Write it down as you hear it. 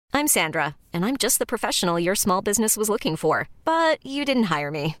I'm Sandra, and I'm just the professional your small business was looking for. But you didn't hire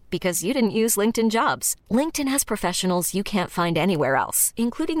me because you didn't use LinkedIn Jobs. LinkedIn has professionals you can't find anywhere else,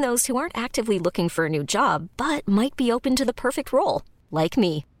 including those who aren't actively looking for a new job, but might be open to the perfect role, like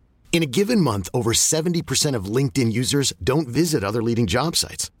me. In a given month, over 70% of LinkedIn users don't visit other leading job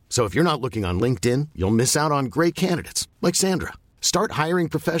sites. So if you're not looking on LinkedIn, you'll miss out on great candidates like Sandra. Start hiring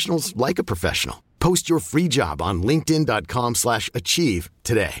professionals like a professional. Post your free job on linkedin.com/achieve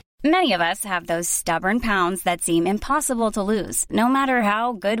today. Many of us have those stubborn pounds that seem impossible to lose, no matter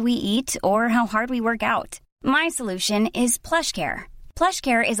how good we eat or how hard we work out. My solution is PlushCare.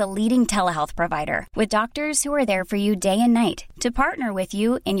 PlushCare is a leading telehealth provider with doctors who are there for you day and night to partner with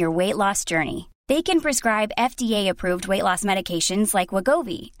you in your weight loss journey. They can prescribe FDA-approved weight loss medications like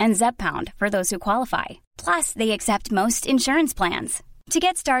Wegovy and Zepbound for those who qualify. Plus, they accept most insurance plans. To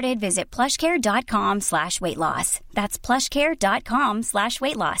get started, visit plushcare.com/weightloss. That's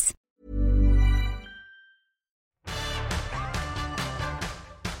plushcare.com/weightloss.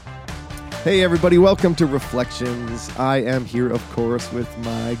 Hey everybody, welcome to Reflections. I am here, of course, with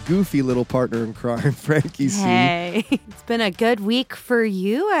my goofy little partner in crime, Frankie C. Hey, it's been a good week for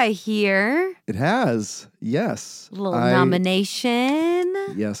you, I hear. It has, yes. Little nomination.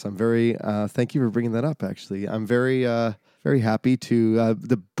 Yes, I'm very, thank you for bringing that up, actually. I'm very happy to,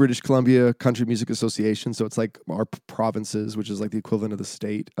 the British Columbia Country Music Association, so it's like our provinces, which is like the equivalent of a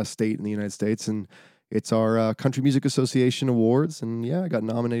state in the United States, and it's our Country Music Association Awards, and yeah, I got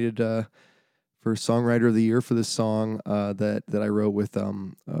nominated for Songwriter of the Year for this song that I wrote with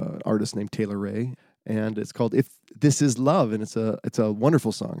an artist named Taylor Ray, and it's called "If This Is Love," and it's a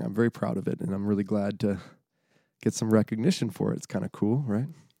wonderful song. I'm very proud of it, and I'm really glad to get some recognition for it. It's kind of cool, right?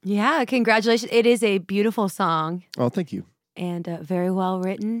 Yeah, congratulations! It is a beautiful song. Oh, thank you. And very well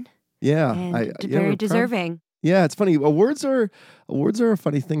written. Yeah, and very deserving. Yeah, it's funny. Awards are a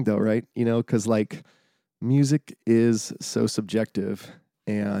funny thing, though, right? You know, because like music is so subjective,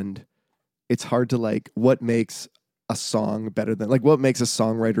 and it's hard to like what makes a song better than like what makes a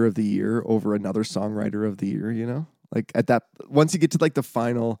songwriter of the year over another songwriter of the year, you know? Like at that once you get to like the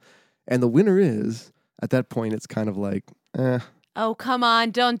final and the winner is at that point it's kind of like Oh, come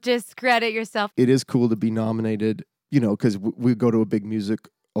on, don't discredit yourself. It is cool to be nominated, you know, cuz we go to a big music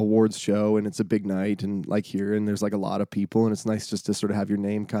awards show and it's a big night and like here and there's like a lot of people and it's nice just to sort of have your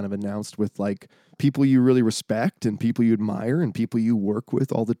name kind of announced with like people you really respect and people you admire and people you work with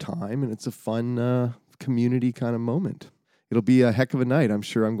all the time, and it's a fun community kind of moment. It'll be a heck of a night. I'm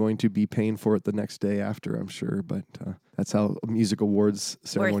sure I'm going to be paying for it the next day after, I'm sure, but that's how music awards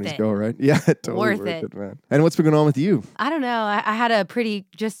ceremonies go, right? Yeah, totally worth it, man. And what's been going on with you? I don't know. I had a pretty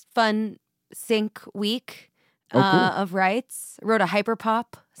just fun sync week. Cool. Of rights. Wrote a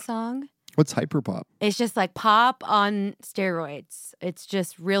hyperpop song. What's hyperpop? It's just like pop on steroids. It's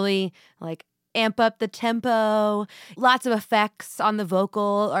just really like amp up the tempo, lots of effects on the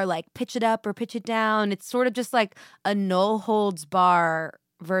vocal, or like pitch it up or pitch it down. It's sort of just like a no holds bar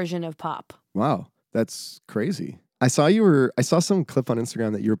version of pop. Wow, that's crazy. I saw some clip on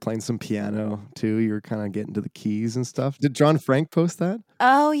Instagram that you were playing some piano too. You were kind of getting to the keys and stuff. Did John Frank post that?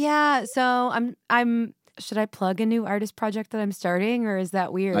 Oh yeah. So I'm should I plug a new artist project that I'm starting, or is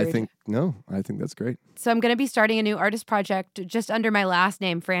that weird? I think that's great. So I'm going to be starting a new artist project just under my last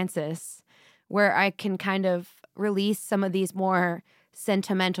name, Francis, where I can kind of release some of these more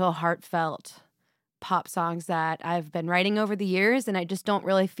sentimental, heartfelt pop songs that I've been writing over the years, and I just don't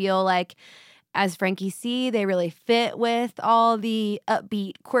really feel like, as Frankie C, they really fit with all the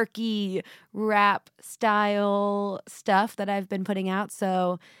upbeat, quirky rap style stuff that I've been putting out.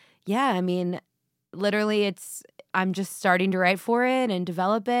 So yeah, I mean, literally, I'm just starting to write for it and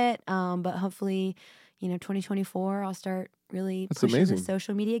develop it. But hopefully, 2024, I'll start really pushing the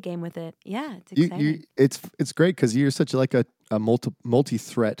social media game with it. Yeah, it's exciting. It's great because you're such like a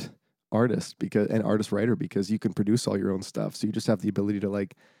multi-threat artist and artist writer because you can produce all your own stuff. So you just have the ability to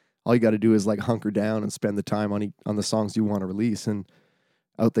like, all you got to do is like hunker down and spend the time on the songs you want to release, and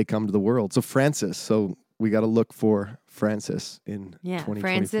out they come to the world. So Francis, we got to look for Francis in 2024.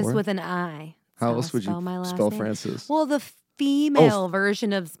 Francis with an I. How else would you spell Francis? Well, the female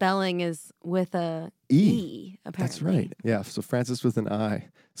version of spelling is with a E, apparently. That's right. Yeah, so Francis with an I.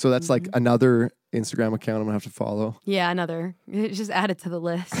 So that's like another Instagram account I'm going to have to follow. Yeah, another. Just add it to the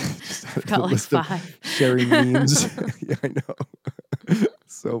list. Just add it to the list 5. Sharing memes. Yeah, I know.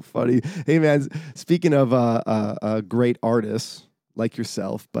 So funny. Hey, man, speaking of great artists like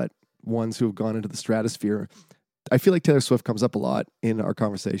yourself, but ones who have gone into the stratosphere, I feel like Taylor Swift comes up a lot in our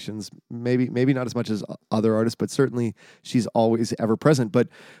conversations. Maybe not as much as other artists, but certainly she's always ever present. But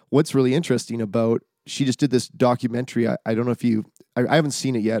what's really interesting about she just did this documentary. I don't know if I haven't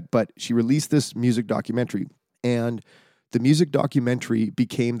seen it yet, but she released this music documentary, and the music documentary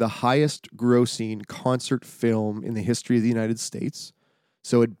became the highest grossing concert film in the history of the United States.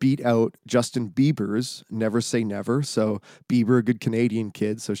 So it beat out Justin Bieber's Never Say Never. So Bieber, a good Canadian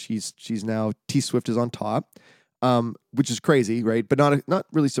kid. So she's now, T Swift is on top, which is crazy, right? But not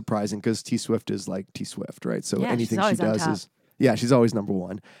really surprising because T Swift is like T Swift, right? So anything she does is, she's always number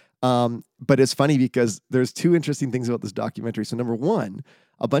one. But it's funny because there's two interesting things about this documentary. So number one,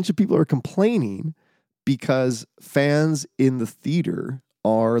 a bunch of people are complaining because fans in the theater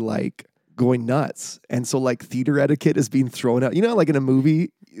are like going nuts. And so like theater etiquette is being thrown out. You know, like in a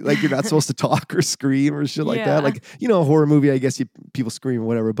movie, like you're not supposed to talk or scream or shit like that. Like, you know, a horror movie, I guess people scream or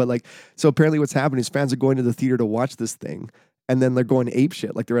whatever. But like, so apparently what's happening is fans are going to the theater to watch this thing. And then they're going ape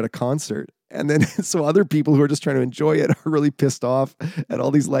shit, like they're at a concert. And then so other people who are just trying to enjoy it are really pissed off at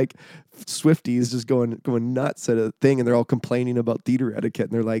all these like Swifties just going nuts at a thing. And they're all complaining about theater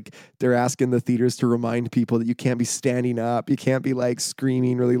etiquette. And they're asking the theaters to remind people that you can't be standing up. You can't be like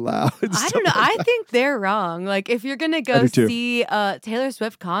screaming really loud. I don't know. I think they're wrong. Like if you're going to go see a Taylor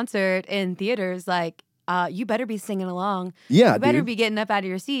Swift concert in theaters, like, you better be singing along. Yeah, you better be getting up out of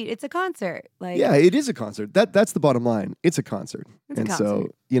your seat. It's a concert. Like, yeah, it is a concert. That's the bottom line. It's a concert. So,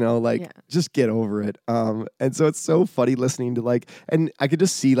 you know, like just get over it. And so it's so funny listening to like, and I could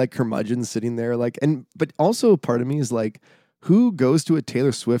just see like curmudgeon sitting there, like, but also part of me is like, who goes to a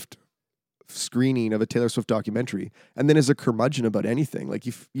Taylor Swift screening of a Taylor Swift documentary and then is a curmudgeon about anything? Like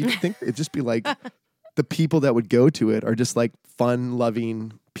you think it'd just be like the people that would go to it are just like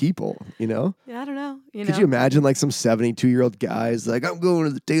fun-loving people, you know? Yeah, I don't know. Could you imagine like some 72-year-old guy is like, I'm going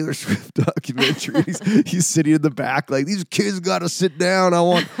to the Taylor Swift documentary. he's sitting in the back like, these kids got to sit down. I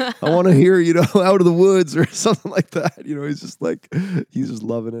want to hear, you know, Out of the Woods or something like that. You know, he's just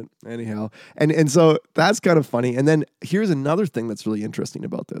loving it anyhow. And so that's kind of funny. And then here's another thing that's really interesting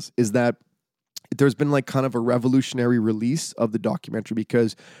about this is that there's been like kind of a revolutionary release of the documentary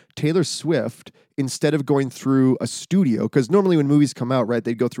because Taylor Swift, instead of going through a studio, because normally when movies come out, right,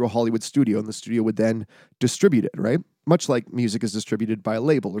 they'd go through a Hollywood studio and the studio would then distribute it, right? Much like music is distributed by a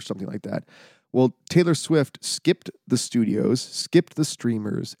label or something like that. Well, Taylor Swift skipped the studios, skipped the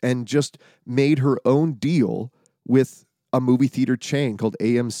streamers, and just made her own deal with a movie theater chain called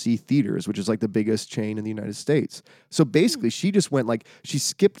AMC Theaters, which is like the biggest chain in the United States. So basically, she just went like, she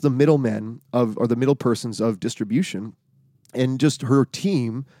skipped the middlemen or the middle persons of distribution, and just her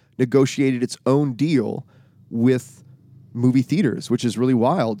team negotiated its own deal with movie theaters, which is really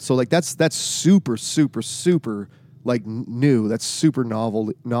wild. So like that's super, super, super like new. That's super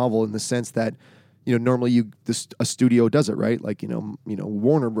novel in the sense that, you know, normally a studio does it, right? Like, you know,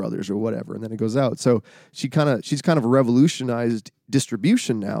 Warner Brothers or whatever, and then it goes out. So she's kind of revolutionized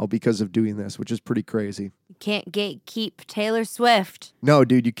distribution now because of doing this, which is pretty crazy. You can't gatekeep Taylor Swift. No,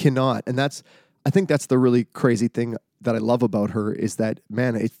 dude, you cannot. And I think that's the really crazy thing that I love about her is that,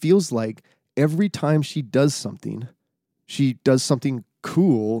 man, it feels like every time she does something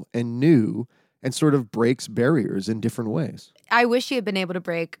cool and new and sort of breaks barriers in different ways. I wish she had been able to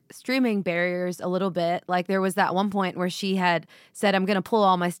break streaming barriers a little bit. Like there was that one point where she had said, I'm going to pull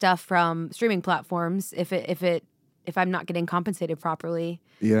all my stuff from streaming platforms if I'm not getting compensated properly.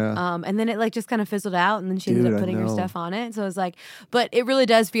 Yeah. And then it like just kind of fizzled out and then she ended up putting her stuff on it. So it was like, but it really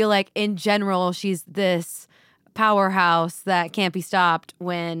does feel like in general, she's this powerhouse that can't be stopped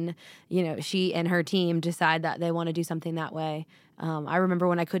when, you know, she and her team decide that they want to do something that way. I remember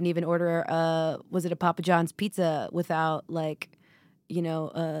when I couldn't even order was it a Papa John's pizza without like, you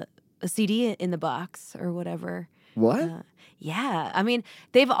know, a CD in the box or whatever. What? Yeah. I mean,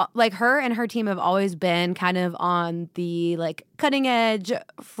 they've like her and her team have always been kind of on the like cutting edge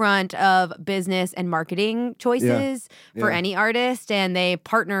front of business and marketing choices for any artist. And they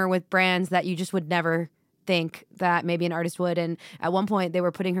partner with brands that you just would never think that maybe an artist would. And at one point they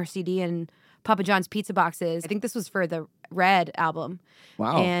were putting her CD in Papa John's pizza boxes. I think this was for the Red album.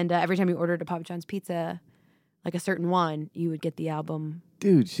 Wow. And every time you ordered a Papa John's pizza, like a certain one, you would get the album.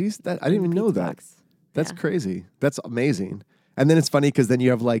 Dude, I didn't even know that. Box. That's crazy. That's amazing. And then it's funny because then you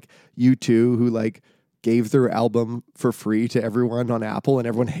have like U2 who like gave their album for free to everyone on Apple and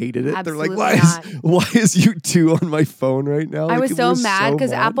everyone hated it. Absolutely. They're like, why is U2 on my phone right now? I like, was so mad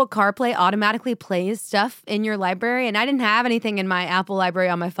because Apple CarPlay automatically plays stuff in your library, and I didn't have anything in my Apple library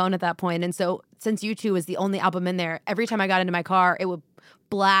on my phone at that point. And so since U2 was the only album in there, every time I got into my car, it would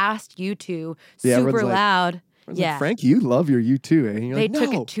blast U2 super loud. Like, Frank, you love your U2, eh? And you're they like,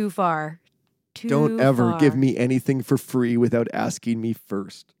 took no. it too far. Don't ever give me anything for free without asking me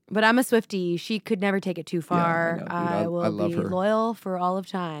first. But I'm a Swiftie. She could never take it too far. Yeah, I know, dude. I will I love be her. loyal for all of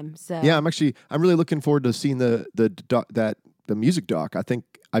time. So Yeah, I'm really looking forward to seeing the music doc.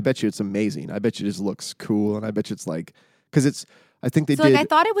 I bet you it's amazing. I bet you it just looks cool, and I bet you it's like, because I think they So did. like I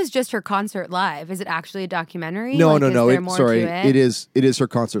thought it was just her concert live. Is it actually a documentary? No, Like, no, is no. there more Sorry, to it? it is her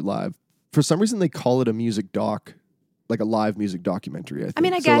concert live. For some reason, they call it a music doc, like a live music documentary. I think. I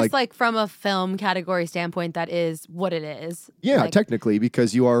mean, I So, guess like from a film category standpoint, that is what it is. yeah, Like, technically,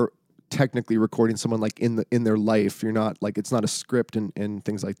 because you are technically recording someone like in their life. You're not like, it's not a script and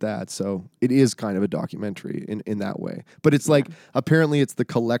things like that. So it is kind of a documentary in that way. But it's like, apparently it's the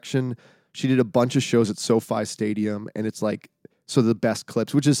collection. She did a bunch of shows at SoFi Stadium, and it's like, so the best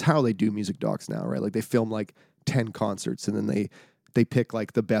clips, which is how they do music docs now, right? Like they film like 10 concerts, and then they pick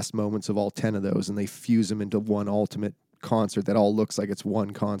like the best moments of all 10 of those, and they fuse them into one ultimate concert that all looks like it's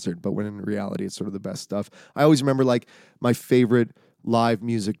one concert, but when in reality it's sort of the best stuff. I always remember like my favorite live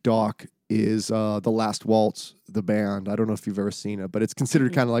music doc is The Last Waltz, the band. I don't know if you've ever seen it, but it's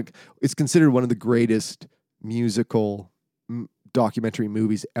considered kind of like, it's considered one of the greatest musical documentary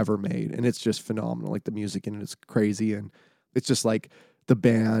movies ever made, and it's just phenomenal. Like the music in it is crazy, and it's just like the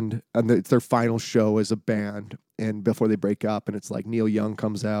band, and it's their final show as a band, and before they break up, and it's like Neil Young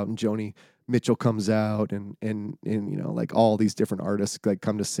comes out and Joni Mitchell comes out, and you know, like all these different artists like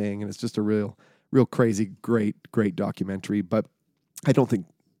come to sing, and it's just a real crazy great documentary. But I don't think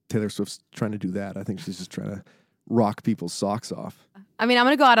Taylor Swift's trying to do that. I think she's just trying to rock people's socks off. I mean, I'm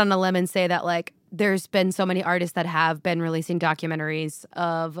going to go out on a limb and say that like there's been so many artists that have been releasing documentaries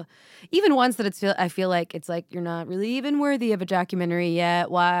of even ones that I feel like it's like, you're not really even worthy of a documentary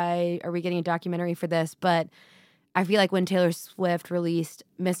yet. Why are we getting a documentary for this? But I feel like when Taylor Swift released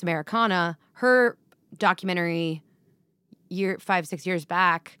Miss Americana, her documentary 5-6 years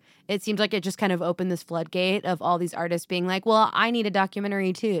back, it seemed like it just kind of opened this floodgate of all these artists being like, well, I need a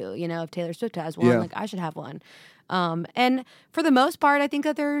documentary too. You know, if Taylor Swift has one, like I should have one. And for the most part, I think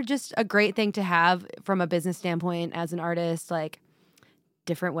that they're just a great thing to have from a business standpoint as an artist, like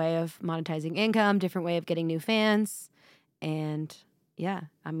different way of monetizing income, different way of getting new fans. And yeah,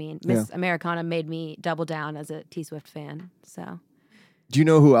 I mean, Miss Americana made me double down as a T Swift fan. So, do you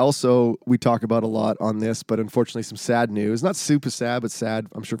know who also we talk about a lot on this, but unfortunately some sad news, not super sad, but sad,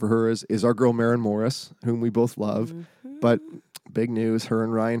 I'm sure for her, is our girl Maren Morris, whom we both love. Mm-hmm. But big news, her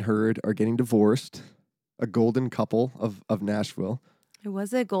and Ryan Hurd are getting divorced. A golden couple of Nashville. It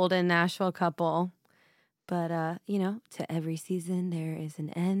was a golden Nashville couple. But, you know, to every season there is an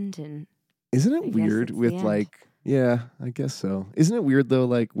end. And isn't it weird with like, yeah, I guess so. Isn't it weird though,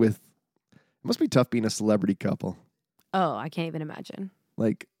 like it must be tough being a celebrity couple. Oh, I can't even imagine.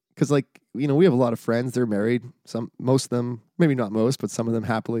 Like, because like, you know, we have a lot of friends, they're married. Most of them, maybe not most, but some of them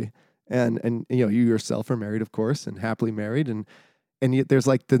happily. And you know, you yourself are married, of course, and happily married. And yet there's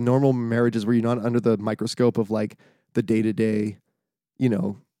like the normal marriages where you're not under the microscope of like the day-to-day, you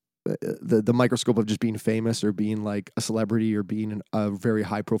know, the microscope of just being famous or being like a celebrity or being a very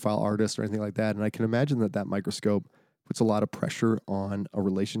high-profile artist or anything like that. And I can imagine that microscope puts a lot of pressure on a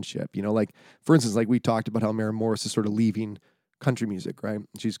relationship. You know, like, for instance, like we talked about how Maren Morris is sort of leaving country music, right?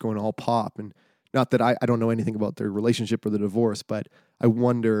 She's going all pop. And not that I don't know anything about their relationship or the divorce, but I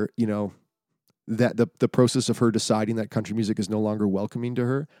wonder, you know, that the process of her deciding that country music is no longer welcoming to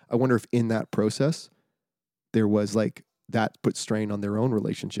her, I wonder if in that process there was like that put strain on their own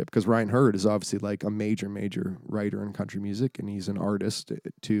relationship, because Ryan Hurd is obviously like a major writer in country music, and he's an artist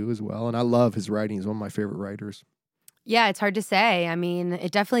too as well, and I love his writing. He's one of my favorite writers. Yeah, it's hard to say. I mean,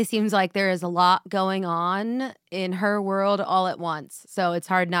 it definitely seems like there is a lot going on in her world all at once. So it's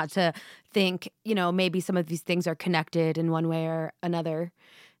hard not to think, you know, maybe some of these things are connected in one way or another.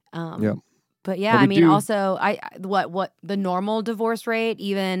 Yeah. But yeah, I mean, also, what the normal divorce rate,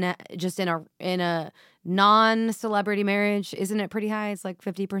 even just in a non-celebrity marriage, isn't it pretty high? It's like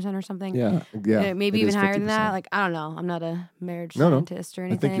 50% or something. Yeah. Maybe even higher 50%. than that. Like, I don't know. I'm not a marriage scientist or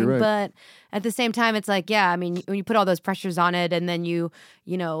anything. I think you're right. But at the same time, it's like, yeah, I mean, when you put all those pressures on it, and then you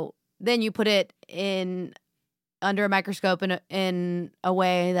put it in under a microscope in a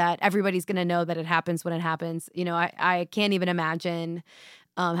way that everybody's going to know that it happens when it happens. You know, I can't even imagine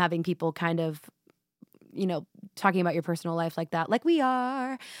having people kind of, you know, talking about your personal life like that, like we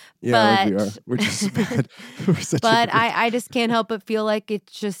are. Yeah, like we are. We're just bad. But I just can't help but feel like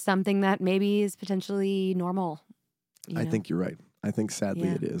it's just something that maybe is potentially normal. I think you're right. I think sadly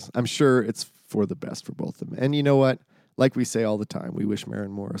it is. I'm sure it's for the best for both of them. And you know what? Like we say all the time, we wish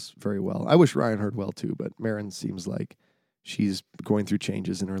Maren Morris very well. I wish Ryan Hurd well too, but Maren seems like she's going through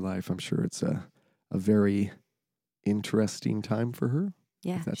changes in her life. I'm sure it's a very interesting time for her.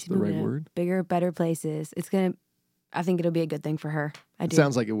 Yeah, if that's the right word. Bigger, better places. It's gonna I think it'll be a good thing for her. I do. It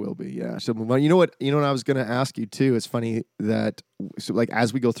sounds like it will be, yeah. So, well, you know what I was going to ask you too. It's funny that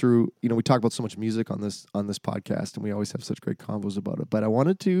as we go through, we talk about so much music on this podcast, and we always have such great convos about it. But I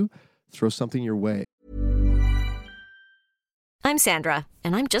wanted to throw something your way. I'm Sandra,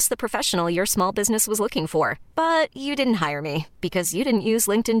 and I'm just the professional your small business was looking for. But you didn't hire me because you didn't use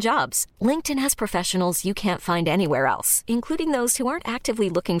LinkedIn Jobs. LinkedIn has professionals you can't find anywhere else, including those who aren't actively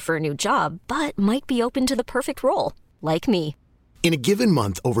looking for a new job, but might be open to the perfect role, like me. In a given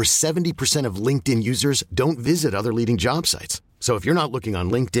month, over 70% of LinkedIn users don't visit other leading job sites. So if you're not looking on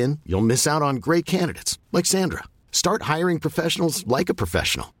LinkedIn, you'll miss out on great candidates like Sandra. Start hiring professionals like a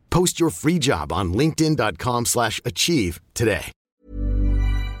professional. Post your free job on linkedin.com/achieve today.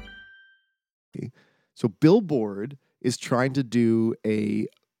 So Billboard is trying to do a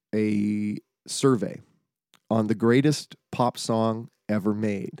survey on the greatest pop song ever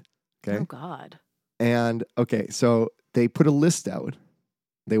made. Okay. Oh God. And okay, so they put a list out.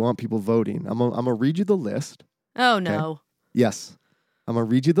 They want people voting. I'm gonna read you the list. Oh Okay? no. Yes. I'm gonna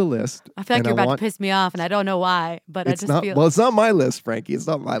read you the list. I feel like you're about to piss me off, and I don't know why, but I just feel. Well, it's not my list, Frankie. It's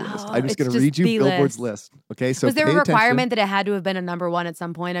not my list. I'm just going to read you Billboard's list. Okay, so was there a pay requirement attention. that it had to have been a number one at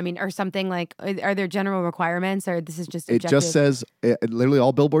some point? I mean, or something like, are there general requirements, or this is just It objective? just says, literally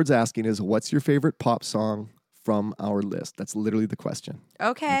all Billboard's asking is, what's your favorite pop song from our list? That's literally the question.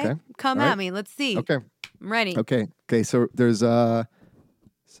 Okay. Come All at right. me. Let's see. Okay. I'm ready. Okay. So there's 79.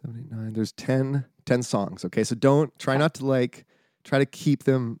 There's 10 songs. Okay, so try not to try to keep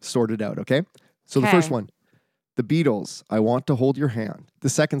them sorted out. Okay. So the first one, The Beatles, I Want to Hold Your Hand. The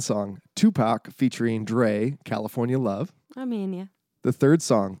second song, Tupac featuring Dre, California Love. I mean, yeah. The third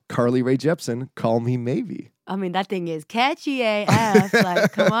song, Carly Rae Jepsen, Call Me Maybe. I mean, that thing is catchy AF.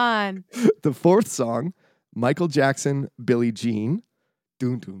 Like, come on. The fourth song, Michael Jackson, Billie Jean.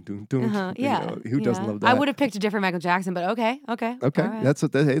 Doon, doon, doon, doon. Yeah. Who doesn't love that? I would have picked a different Michael Jackson, but okay. Okay. All right. That's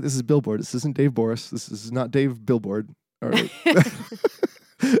what hey, this is Billboard. This isn't Dave Boris. This is not Dave Billboard. All right.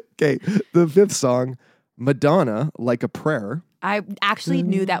 Okay. The fifth song, Madonna, Like a Prayer. I actually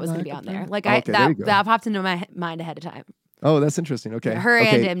knew that was going to be on there. Like, Okay, there you go. that popped into my mind ahead of time. Oh, that's interesting. Okay. Her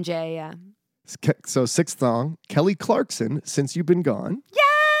okay. and MJ, yeah. So sixth song, Kelly Clarkson, Since You've Been Gone.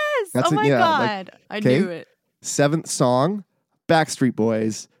 Yes! That's oh it, my yeah, God. I knew it. Seventh song, Backstreet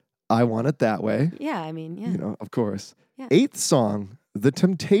Boys, I Want It That Way. Yeah, I mean, yeah. Of course. Yeah. Eighth song, The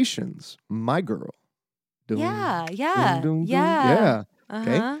Temptations, My Girl. Dun, Yeah. dun, dun, Yeah.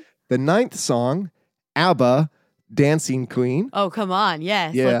 Okay. Uh-huh. The ninth song, ABBA, Dancing Queen. Oh, come on.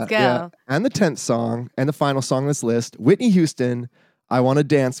 Yes. Yeah, Let's go. yeah. And the 10th song, and the final song on this list, Whitney Houston, I Want to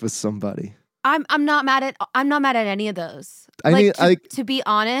Dance with Somebody. I'm not mad at any of those. To be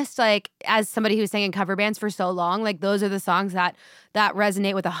honest, as somebody who's sang in cover bands for so long, those are the songs that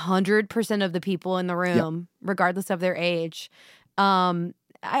resonate with 100% of the people in the room, regardless of their age.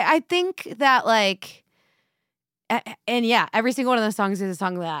 I think that every single one of those songs is a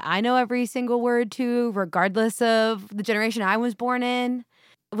song that I know every single word to, regardless of the generation I was born in.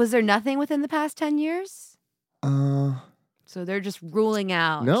 Was there nothing within the past 10 years? So they're just ruling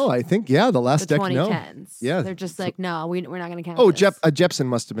out. No, I think, the last the decade, 2010s. no. Yeah. They're just no, we're not going to count Oh, this. Jepsen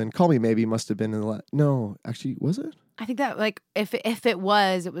must have been. Call Me Maybe must have been in the last. No, actually, was it? I think that if it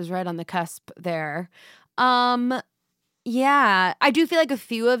was right on the cusp there. Yeah, I do feel like a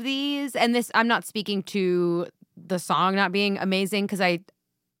few of these, and this, I'm not speaking to the song not being amazing, because I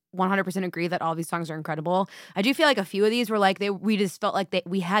 100% agree that all these songs are incredible. I do feel like a few of these were we just felt like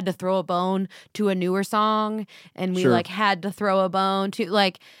we had to throw a bone to a newer song, and we had to throw a bone to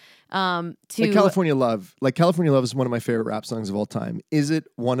California Love. California Love is one of my favorite rap songs of all time. Is it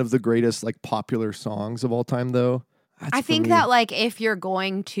one of the greatest popular songs of all time though? I think that if you're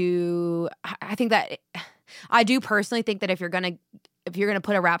going to, I do personally think that if you're gonna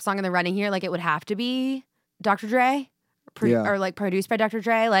put a rap song in the running here, it would have to be Dr. Dre. Or produced by Dr.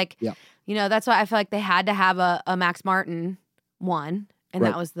 Dre. That's why I feel like they had to have a Max Martin one, and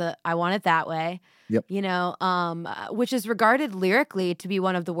that was the I Want It That Way. Yep. Which is regarded lyrically to be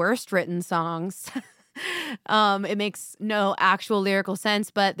one of the worst written songs. It makes no actual lyrical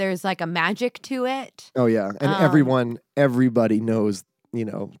sense, but there's a magic to it. Oh yeah, and everybody knows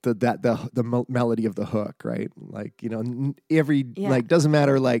the melody of the hook, right? Doesn't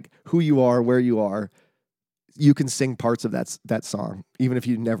matter who you are, where you are. You can sing parts of that song, even if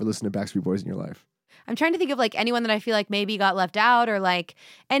you never listen to Backstreet Boys in your life. I'm trying to think of anyone that I feel maybe got left out, or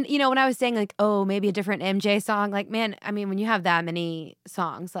and when I was saying maybe a different MJ song, man, I mean, when you have that many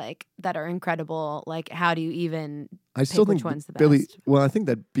songs that are incredible, how do you even I still pick think which one's the best? Well, I think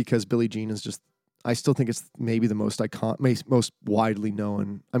that because Billie Jean is just I still think it's maybe the most most widely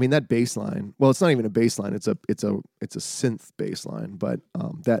known. I mean, that bass line. Well, it's not even a bass line. It's a synth bass line. But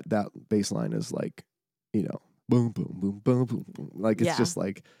that bass line is like, you know, boom, boom, boom, boom, boom, boom. Like it's just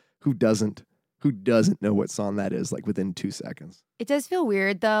like who doesn't know what song that is? Like within 2 seconds. It does feel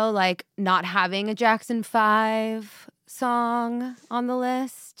weird though, like not having a Jackson 5 song on the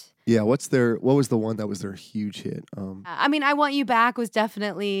list. Yeah, what was the one that was their huge hit? I mean, I Want You Back was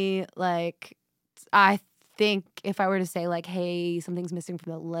definitely like, I think if I were to say like, hey, something's missing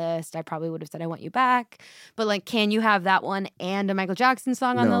from the list, I probably would have said I Want You Back. But like, can you have that one and a Michael Jackson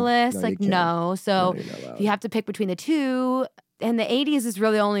song on the list? No, like, no. So if you have to pick between the two, and the 80s is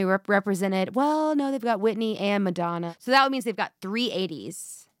really only represented, well, no, they've got Whitney and Madonna. So that means they've got 3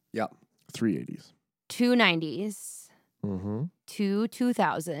 80s. Yeah, 3 80s. 2 90s. Mm-hmm. 2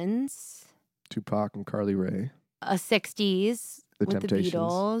 2000s. Tupac and Carly Rae. A 60s The with Temptations. the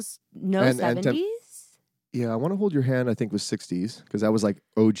Beatles. No And 70s. Yeah, I Want to Hold Your Hand, I think, was 60s, because that was like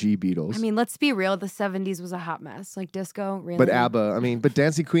OG Beatles. I mean, let's be real. The 70s was a hot mess. Like disco, really. But ABBA, I mean, but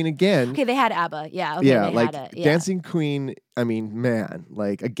Dancing Queen again. Okay, they had ABBA. Yeah, okay, yeah, they like had it. Yeah. Dancing Queen, I mean, man,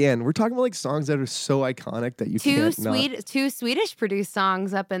 like, again, we're talking about like songs that are so iconic that you can't not. 2 Swedish produced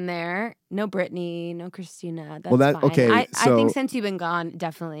songs up in there. No Britney, no Christina. That's Well, fine. okay, I so think Since You've Been Gone,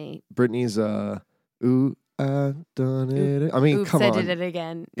 definitely. Britney's, ooh, I done it. I mean, Oops, come on. I Did It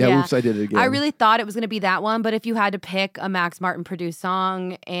Again. Yeah, Oops, I Did It Again. I really thought it was going to be that one, but if you had to pick a Max Martin produced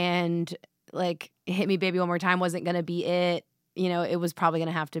song and like Hit Me Baby One More Time wasn't going to be it, you know, it was probably going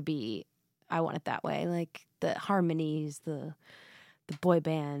to have to be I Want It That Way. Like the harmonies, the boy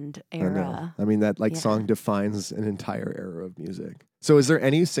band era. I mean, that song defines an entire era of music. So is there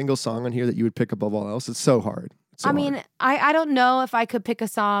any single song on here that you would pick above all else? It's so hard. I mean, I don't know if I could pick a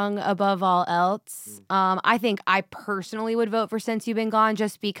song above all else. I think I personally would vote for Since You've Been Gone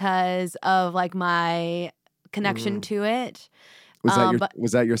just because of like my connection to it.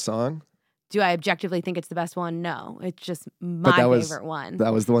 Was that your song? Do I objectively think it's the best one? No, it's just my favorite one.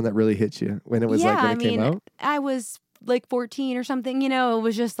 That was the one that really hit you when it was came out? I was like 14 or something, you know, it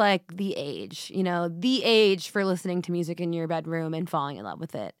was just like the age for listening to music in your bedroom and falling in love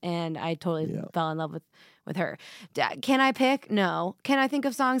with it. And I totally fell in love with her. Can I pick? No. Can I think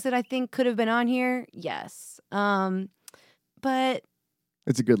of songs that I think could have been on here? Yes. But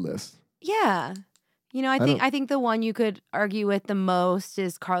it's a good list. Yeah. You know, I think the one you could argue with the most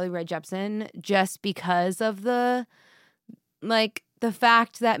is Carly Rae Jepsen, just because of the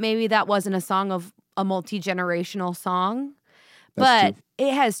fact that maybe that wasn't a song of a multi-generational song. But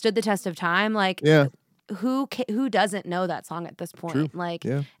it has stood the test of time. Like, who doesn't know that song at this point? True. Like,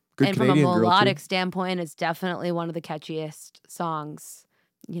 yeah. Good and Canadian from a melodic standpoint, it's definitely one of the catchiest songs,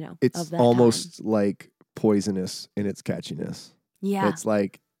 you know, it's of that almost time. like poisonous in its catchiness. Yeah.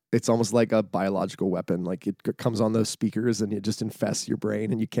 It's almost like a biological weapon. Like it comes on those speakers and it just infests your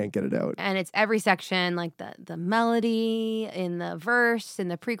brain and you can't get it out. And it's every section, like the melody in the verse, in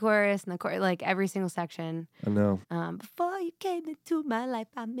the pre-chorus, and the chorus, like every single section. I know. Before you came into my life,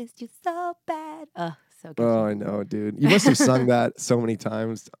 I missed you so bad. So good. Oh, I know, dude. You must have sung that so many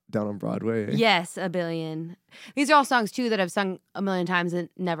times down on Broadway. Eh? Yes, a billion. These are all songs too that I've sung a million times and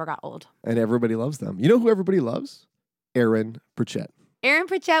never got old. And everybody loves them. You know who everybody loves? Aaron Pritchett. Aaron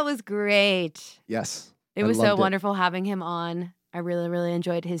Pritchett was great. Yes. It was so wonderful having him on. I really, really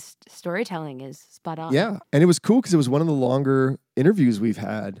enjoyed his storytelling is spot on. Yeah. And it was cool because it was one of the longer interviews we've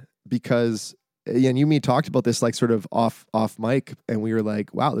had because, and you and me talked about this like sort of off mic and we were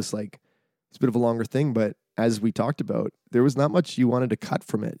like, wow, it's a bit of a longer thing. But as we talked about, there was not much you wanted to cut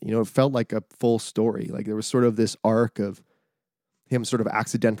from it. You know, it felt like a full story. Like there was sort of this arc of him sort of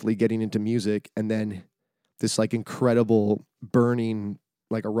accidentally getting into music and then this like incredible burning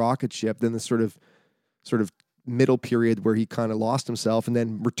like a rocket ship, then this sort of middle period where he kind of lost himself and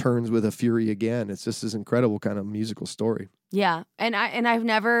then returns with a fury again. It's just this incredible kind of musical story. Yeah. And I've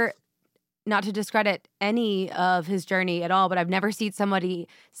never, not to discredit any of his journey at all, but I've never seen somebody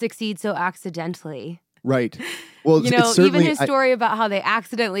succeed so accidentally. Right. Well, you know, even his story about how they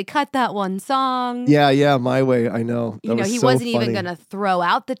accidentally cut that one song. Yeah, My Way. I know. That he wasn't even going to throw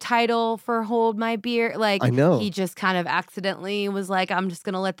out the title for Hold My Beer. Like, I know. He just kind of accidentally was like, I'm just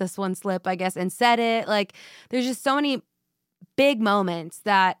going to let this one slip, I guess, and said it. Like, there's just so many big moments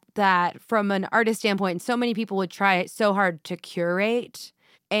that from an artist standpoint, so many people would try so hard to curate.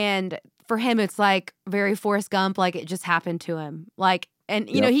 And for him, it's like very Forrest Gump, like it just happened to him. Like, and,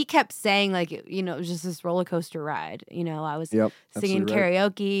 you know, he kept saying, like, you know, it was just this roller coaster ride. You know, I was singing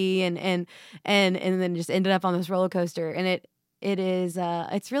karaoke and then just ended up on this roller coaster. And it is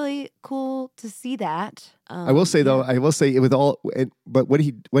it's really cool to see that. I will say though, but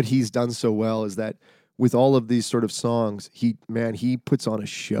what he's done so well is that with all of these sort of songs, he puts on a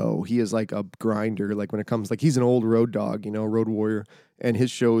show. He is like a grinder. Like when it comes, like he's an old road dog, road warrior, and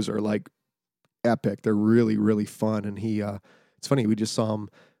his shows are like epic. They're really, really fun. And it's funny, we just saw him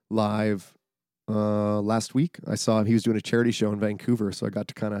live last week. I saw him, he was doing a charity show in Vancouver, so I got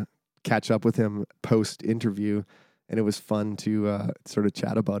to kind of catch up with him post interview, and it was fun to sort of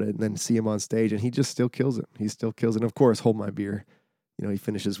chat about it and then see him on stage, and he just still kills it. He still kills it. And of course, Hold My Beer. He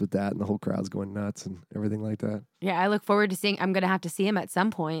finishes with that, and the whole crowd's going nuts and everything like that. Yeah, I look forward to seeing. I'm going to have to see him at some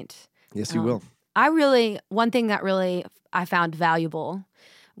point. Yes, you will. One thing that really I found valuable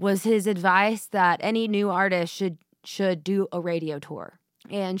was his advice that any new artist should do a radio tour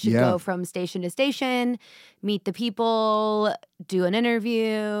and should go from station to station, meet the people, do an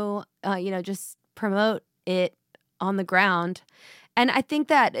interview, just promote it on the ground. And I think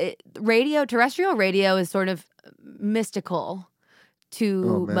that terrestrial radio is sort of mystical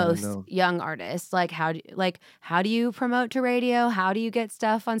to most young artists. Like how do you promote to radio? How do you get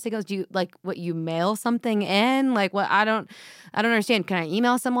stuff on singles? Do you mail something in? Like what? I don't understand. Can I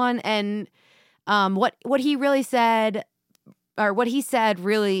email someone? And what he really said, or what he said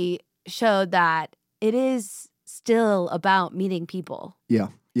really showed that it is still about meeting people. Yeah.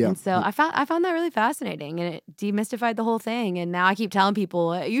 Yeah. And so I found that really fascinating, and it demystified the whole thing. And now I keep telling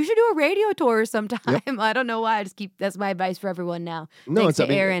people, you should do a radio tour sometime. Yep. I don't know why. That's my advice for everyone now. No, Thanks to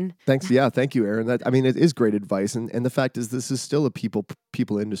Aaron. Thanks. Yeah. Thank you, Aaron. It is great advice. And the fact is, this is still a people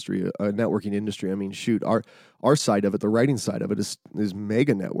industry, a networking industry. I mean, shoot, our side of it, the writing side of it is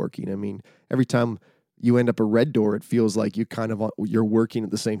mega networking. I mean, every time you end up a Red Door, it feels like you're working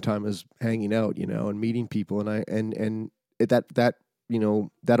at the same time as hanging out, and meeting people.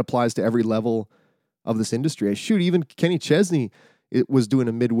 That applies to every level of this industry. Even Kenny Chesney was doing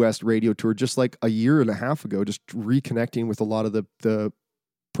a Midwest radio tour just like a year and a half ago, just reconnecting with a lot of the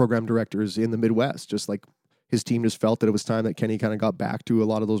program directors in the Midwest. Just like his team just felt that it was time that Kenny kind of got back to a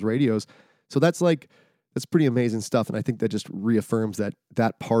lot of those radios. So that's pretty amazing stuff. And I think that just reaffirms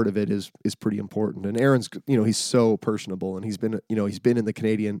that part of it is pretty important. And Aaron's, he's so personable, and he's been in the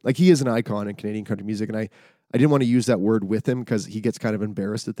Canadian, like he is an icon in Canadian country music. And I didn't want to use that word with him because he gets kind of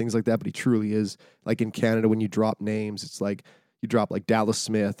embarrassed at things like that, but he truly is. Like in Canada, when you drop names, it's like you drop like Dallas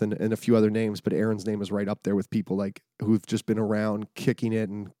Smith and a few other names, but Aaron's name is right up there with people like who've just been around kicking it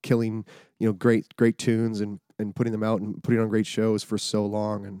and killing, great tunes and putting them out and putting on great shows for so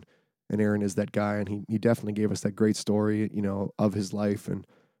long. And Aaron is that guy, and he definitely gave us that great story, of his life. And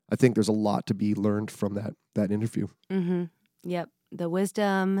I think there's a lot to be learned from that interview. Mm-hmm. Yep. The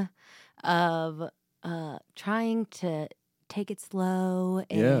wisdom of trying to take it slow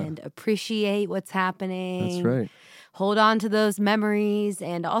and appreciate what's happening. That's right. Hold on to those memories,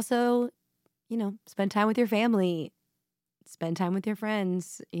 and also, spend time with your family, spend time with your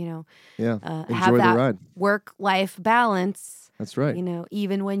friends, Enjoy have the that ride. Work-life balance. That's right.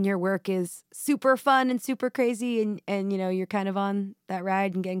 Even when your work is super fun and super crazy and you're kind of on that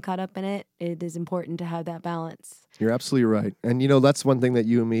ride and getting caught up in it, it is important to have that balance. You're absolutely right. And, that's one thing that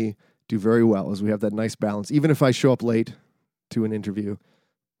you and me do very well, is we have that nice balance. Even if I show up late to an interview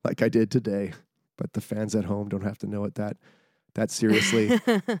like I did today, but the fans at home don't have to know it that seriously.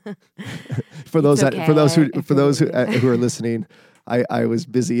 For those who are listening, I was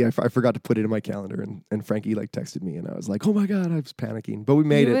busy. I forgot to put it in my calendar, and Frankie texted me, and I was like, oh my God, I was panicking, but we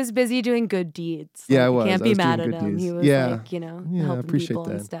made it. He was busy doing good deeds. Yeah, I was. Can't be mad at him. Deeds. He was helping people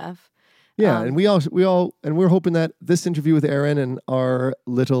that. And stuff. Yeah, and we're hoping that this interview with Aaron and our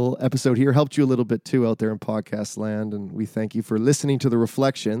little episode here helped you a little bit too out there in podcast land, and we thank you for listening to the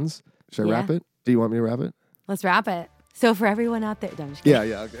Reflections. Should I wrap it? Do you want me to wrap it? Let's wrap it. So for everyone out there, no, I'm just kidding.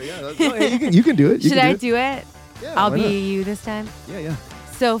 Yeah, okay, yeah. You can do it. Should I do it? Yeah, I'll be you this time. Yeah.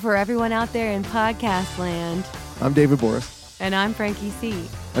 So for everyone out there in podcast land, I'm David Boris, and I'm Frankie C.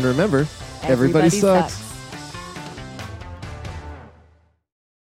 And remember, everybody sucks.